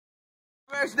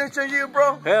I snitch on you,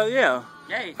 bro? Hell yeah.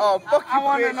 Hey. Oh, fuck you, I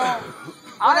want to bitch. know.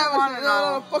 I want to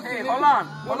know. Fuck Hey, you, hold nigga. on.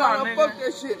 Hold on, nigga. Fuck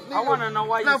that shit, nigga. I want to know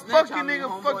why you now, snitch fuck you, on me, nigga.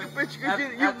 homeboy. Fuck you, bitch. You After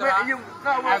didn't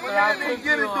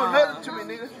do nothing to me,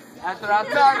 nigga. After I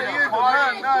took Nah, you you to didn't the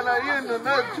party. you didn't do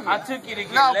nothing to me. I took you to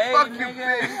get Nah, laid, fuck you,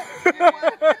 nigga. bitch.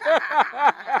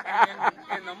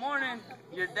 And in the morning,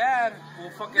 your dad will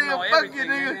fucking know Nigga, fuck everything, you,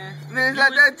 nigga. nigga. Nigga, You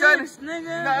like that, Johnny. snitch,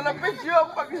 nigga. Nah, bitch, you a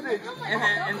fucking snitch.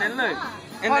 And then look.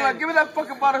 And Hold on, then, give me that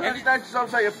fucking bottle of statues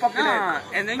outside your fucking head.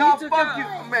 and then Nah, you took fuck out. you.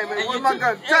 Man, and where's you my took-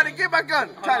 gun? Johnny, get my gun.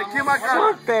 Johnny, get my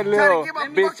gun. Fuck that little Johnny, get my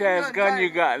bitch fucking ass gun Johnny. you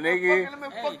got, nigga. Let me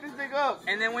fuck this nigga up.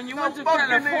 And then when you No, went to fuck you,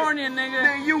 California, nigga.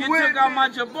 nigga, You you win, took out nigga. my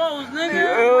jabos,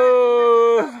 nigga.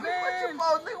 Oh. What's your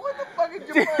fault, nigga? What the fuck is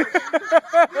your fault?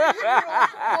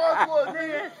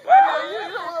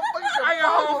 I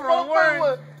got home from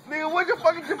work. Nigga, what's your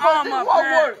fucking your All fault? my One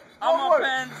pants. word. All One my word.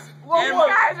 pants. One and word.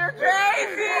 my- guys are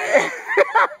crazy.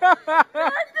 One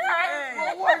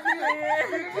word,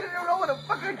 nigga. You didn't even know what the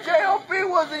fucking J.O.B.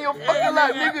 was in your fucking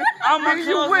life, nigga. All my Nigga,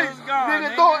 you clothes win. was gone, Nigga,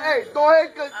 nigga. don't hate,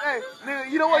 cause, hey, nigga,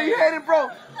 you know what you hated, bro?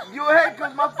 You hate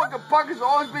cause my fucking pockets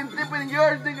always been dipping in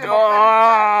yours, nigga.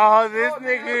 Oh, this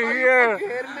nigga here.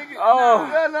 Oh.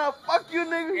 Yeah, nah, fuck you,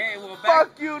 nigga. Hey, well,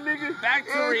 Fuck you, nigga. back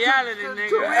to Yeah, reality, to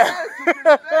nigga.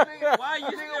 reality, Why you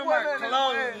Nigga, steal what my that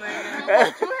clothes, nigga, nigga?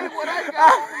 What you hate what I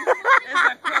got? It's a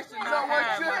question You know I what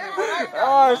have, you hate nigga. what I got? Oh,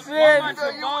 shit. What my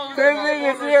jabos This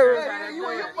nigga's here. Hey, you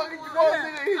want your fucking Jamal,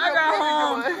 nigga? He's I your got fucking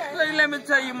home. Jamal. Let me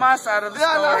tell you my side of the Nah,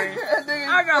 nah, story. nigga,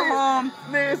 I got home.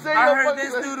 Nigga, say I your heard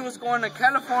fucking- this dude was going to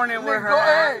California with Nigga, her go ass.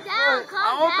 ahead. Go ahead.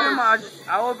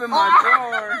 I opened my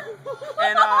drawer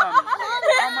and all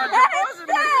my jabos in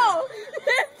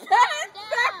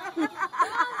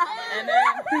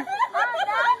there.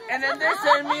 And then they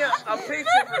sent me a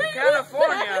picture from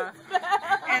California,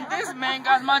 and this man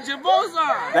got my jabos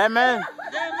on. That man?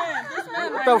 This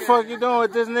man. What the fuck you doing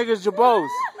with this nigga's jabos?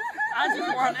 I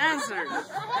just want answers.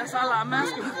 That's all I'm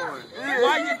asking for.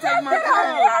 Why you take my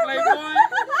clothes, playboy?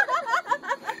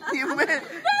 You meant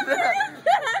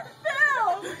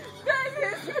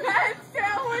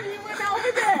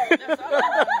That's all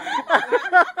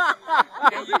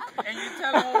and you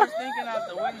tell him what we're thinking out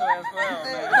the window as well,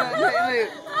 man.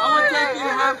 I would take you to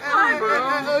have fun, bro.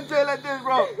 Don't tell like this,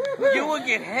 bro. You would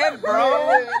get head,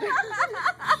 bro.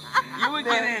 You were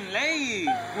getting laid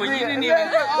when you didn't even.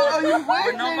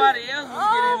 When nobody else was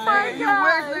getting laid. You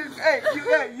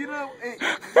know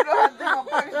how to think I'm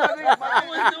fucking I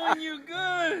was doing you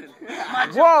good. My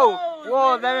Whoa, jabos,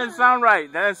 whoa, nigga. that didn't sound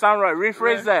right. That didn't sound right.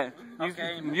 Rephrase that.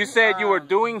 Okay. You said you were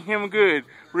doing him good.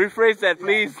 Rephrase that,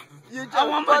 please. I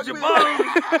want my jabos.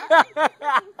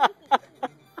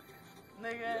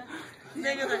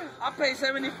 Nigga, I paid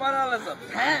 $75 a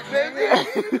pant, nigga.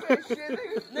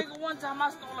 Nigga, one time I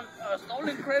stole a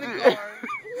stolen credit card.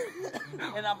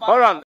 And I bought Hold on.